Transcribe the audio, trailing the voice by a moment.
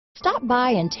Stop by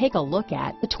and take a look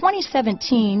at the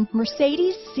 2017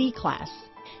 Mercedes C-Class.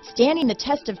 Standing the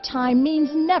test of time means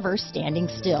never standing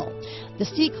still. The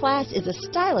C-Class is a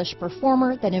stylish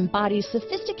performer that embodies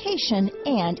sophistication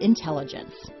and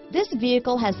intelligence. This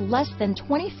vehicle has less than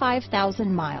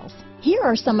 25,000 miles. Here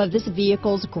are some of this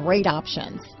vehicle's great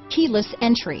options: keyless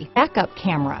entry, backup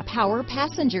camera, power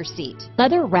passenger seat,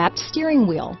 leather-wrapped steering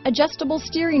wheel, adjustable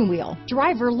steering wheel,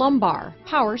 driver lumbar,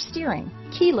 power steering,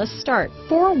 keyless start,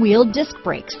 four-wheel disc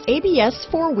brakes, ABS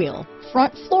four-wheel,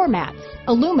 front floor mats,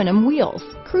 aluminum wheels,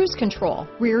 cruise control,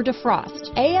 rear defrost,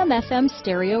 AM/FM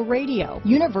stereo radio,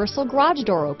 universal garage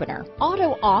door opener,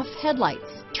 auto-off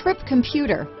headlights, trip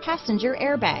computer, passenger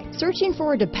airbag. Searching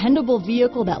for a dependable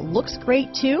vehicle that looks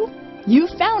great too? You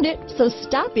found it, so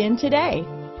stop in today.